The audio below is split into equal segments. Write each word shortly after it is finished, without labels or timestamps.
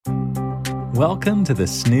Welcome to the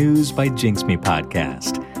Snooze by Jinxme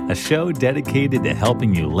podcast, a show dedicated to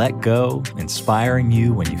helping you let go, inspiring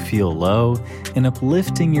you when you feel low, and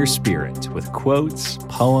uplifting your spirit with quotes,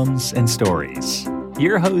 poems, and stories.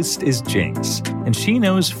 Your host is Jinx, and she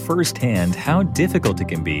knows firsthand how difficult it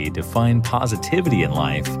can be to find positivity in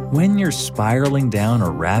life when you're spiraling down a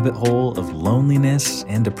rabbit hole of loneliness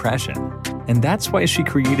and depression. And that's why she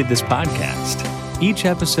created this podcast. Each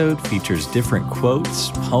episode features different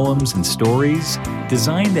quotes, poems, and stories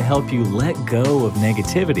designed to help you let go of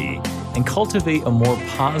negativity and cultivate a more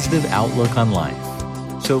positive outlook on life.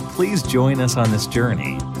 So please join us on this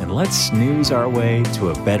journey and let's snooze our way to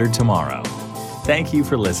a better tomorrow. Thank you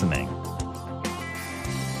for listening.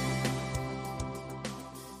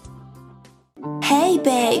 Hey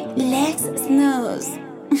babe, let's snooze.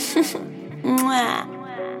 Mwah.